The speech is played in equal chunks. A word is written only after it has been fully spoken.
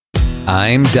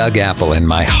I'm Doug Apple, and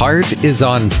my heart is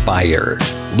on fire.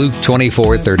 Luke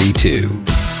 24:32.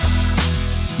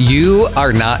 You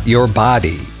are not your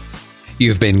body.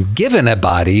 You've been given a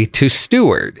body to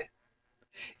steward.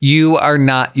 You are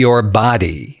not your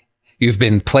body. You've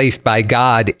been placed by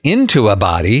God into a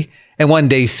body, and one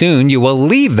day soon you will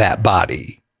leave that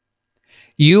body.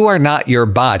 You are not your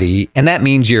body, and that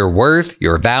means your worth,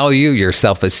 your value, your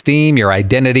self-esteem, your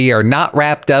identity are not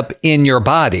wrapped up in your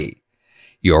body.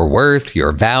 Your worth,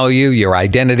 your value, your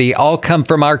identity all come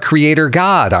from our Creator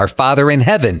God, our Father in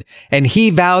heaven, and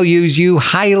He values you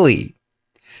highly.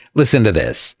 Listen to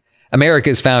this.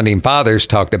 America's founding fathers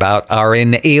talked about our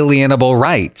inalienable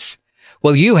rights.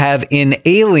 Well, you have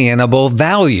inalienable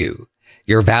value.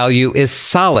 Your value is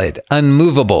solid,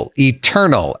 unmovable,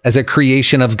 eternal as a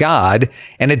creation of God,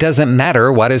 and it doesn't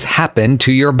matter what has happened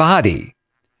to your body.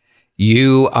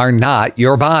 You are not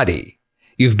your body.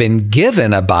 You've been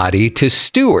given a body to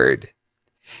steward.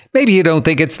 Maybe you don't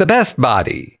think it's the best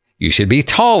body. You should be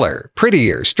taller,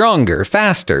 prettier, stronger,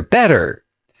 faster, better.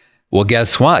 Well,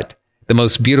 guess what? The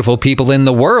most beautiful people in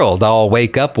the world all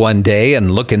wake up one day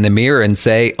and look in the mirror and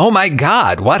say, "Oh my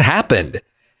God, what happened?"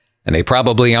 And they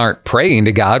probably aren't praying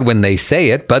to God when they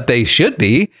say it, but they should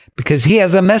be, because He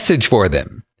has a message for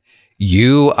them.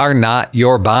 You are not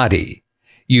your body.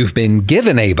 You've been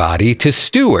given a body to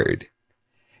steward.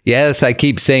 Yes, I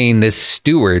keep saying this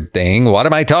steward thing. What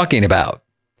am I talking about?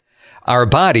 Our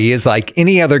body is like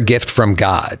any other gift from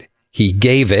God. He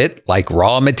gave it like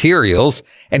raw materials,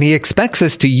 and He expects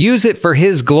us to use it for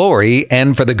His glory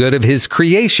and for the good of His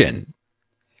creation.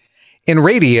 In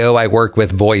radio, I work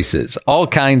with voices, all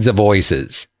kinds of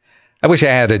voices. I wish I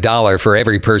had $1 for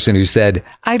every person who said,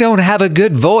 "I don't have a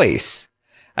good voice."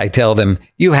 I tell them,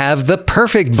 you have the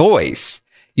perfect voice.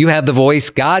 You have the voice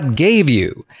God gave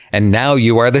you, and now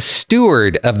you are the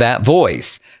steward of that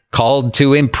voice, called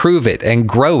to improve it and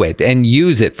grow it and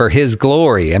use it for His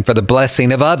glory and for the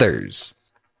blessing of others.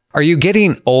 Are you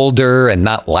getting older and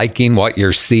not liking what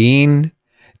you're seeing?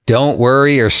 Don't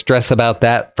worry or stress about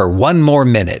that for one more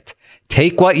minute.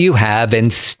 Take what you have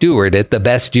and steward it the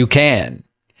best you can.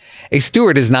 A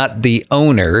steward is not the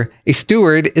owner. A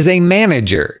steward is a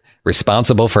manager,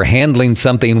 responsible for handling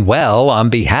something well on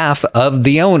behalf of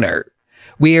the owner.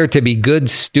 We are to be good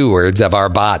stewards of our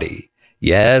body.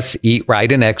 Yes, eat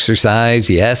right and exercise.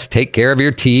 Yes, take care of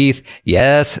your teeth.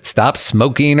 Yes, stop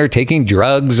smoking or taking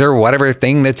drugs or whatever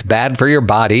thing that's bad for your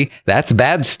body. That's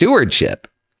bad stewardship.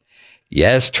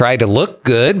 Yes, try to look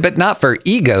good, but not for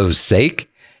ego's sake.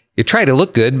 You try to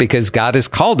look good because God has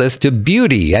called us to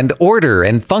beauty and order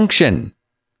and function.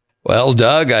 Well,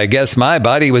 Doug, I guess my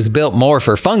body was built more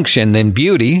for function than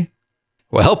beauty.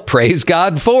 Well, praise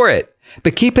God for it.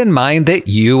 But keep in mind that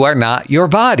you are not your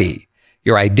body.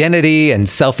 Your identity and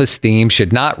self-esteem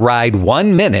should not ride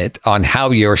 1 minute on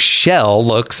how your shell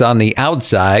looks on the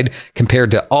outside compared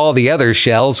to all the other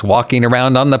shells walking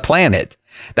around on the planet.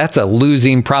 That's a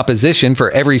losing proposition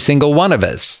for every single one of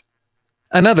us.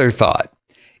 Another thought.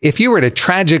 If you were to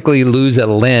tragically lose a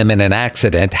limb in an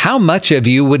accident, how much of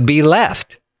you would be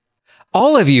left?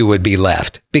 All of you would be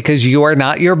left because you are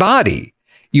not your body.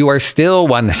 You are still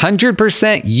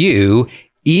 100% you,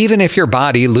 even if your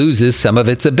body loses some of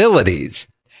its abilities.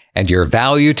 And your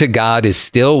value to God is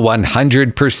still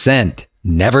 100%.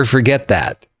 Never forget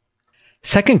that.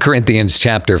 2 Corinthians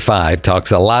chapter 5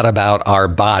 talks a lot about our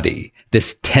body,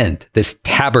 this tent, this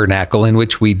tabernacle in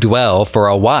which we dwell for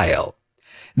a while.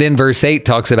 Then verse 8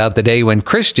 talks about the day when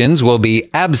Christians will be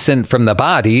absent from the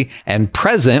body and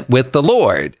present with the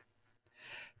Lord.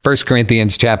 1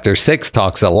 Corinthians chapter 6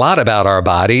 talks a lot about our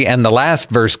body, and the last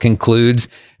verse concludes,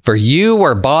 "For you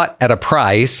were bought at a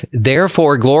price,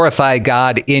 therefore glorify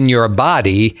God in your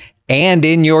body and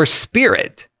in your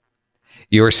spirit."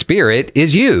 Your spirit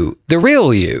is you, the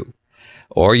real you.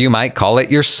 Or you might call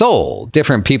it your soul.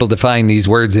 Different people define these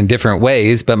words in different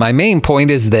ways, but my main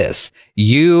point is this.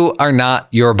 You are not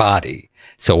your body.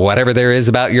 So whatever there is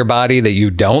about your body that you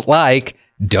don't like,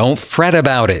 don't fret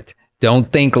about it.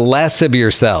 Don't think less of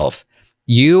yourself.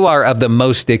 You are of the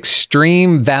most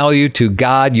extreme value to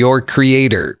God, your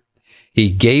Creator. He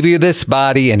gave you this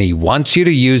body and He wants you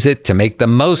to use it to make the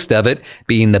most of it,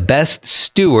 being the best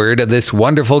steward of this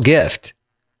wonderful gift.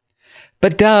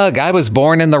 But Doug, I was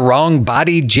born in the wrong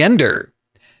body gender.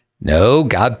 No,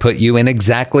 God put you in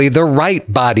exactly the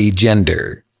right body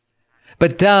gender.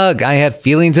 But Doug, I have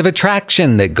feelings of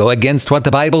attraction that go against what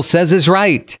the Bible says is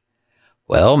right.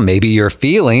 Well, maybe your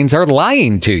feelings are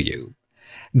lying to you.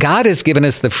 God has given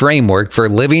us the framework for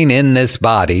living in this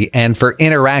body and for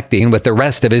interacting with the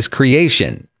rest of His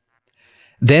creation.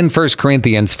 Then 1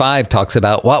 Corinthians 5 talks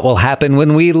about what will happen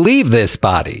when we leave this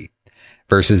body.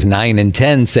 Verses 9 and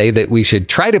 10 say that we should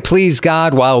try to please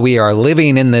God while we are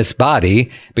living in this body,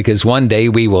 because one day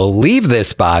we will leave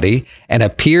this body and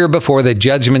appear before the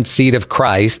judgment seat of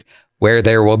Christ, where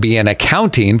there will be an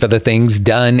accounting for the things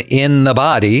done in the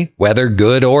body, whether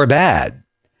good or bad.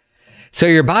 So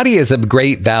your body is of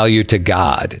great value to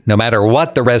God, no matter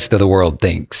what the rest of the world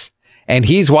thinks. And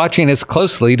He's watching us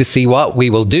closely to see what we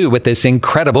will do with this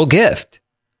incredible gift.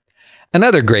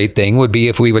 Another great thing would be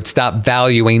if we would stop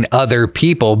valuing other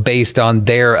people based on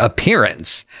their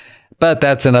appearance. But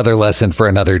that's another lesson for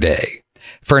another day.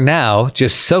 For now,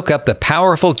 just soak up the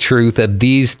powerful truth of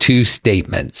these two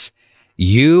statements.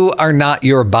 You are not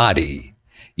your body.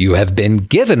 You have been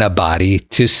given a body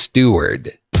to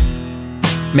steward.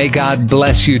 May God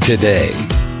bless you today.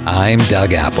 I'm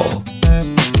Doug Apple.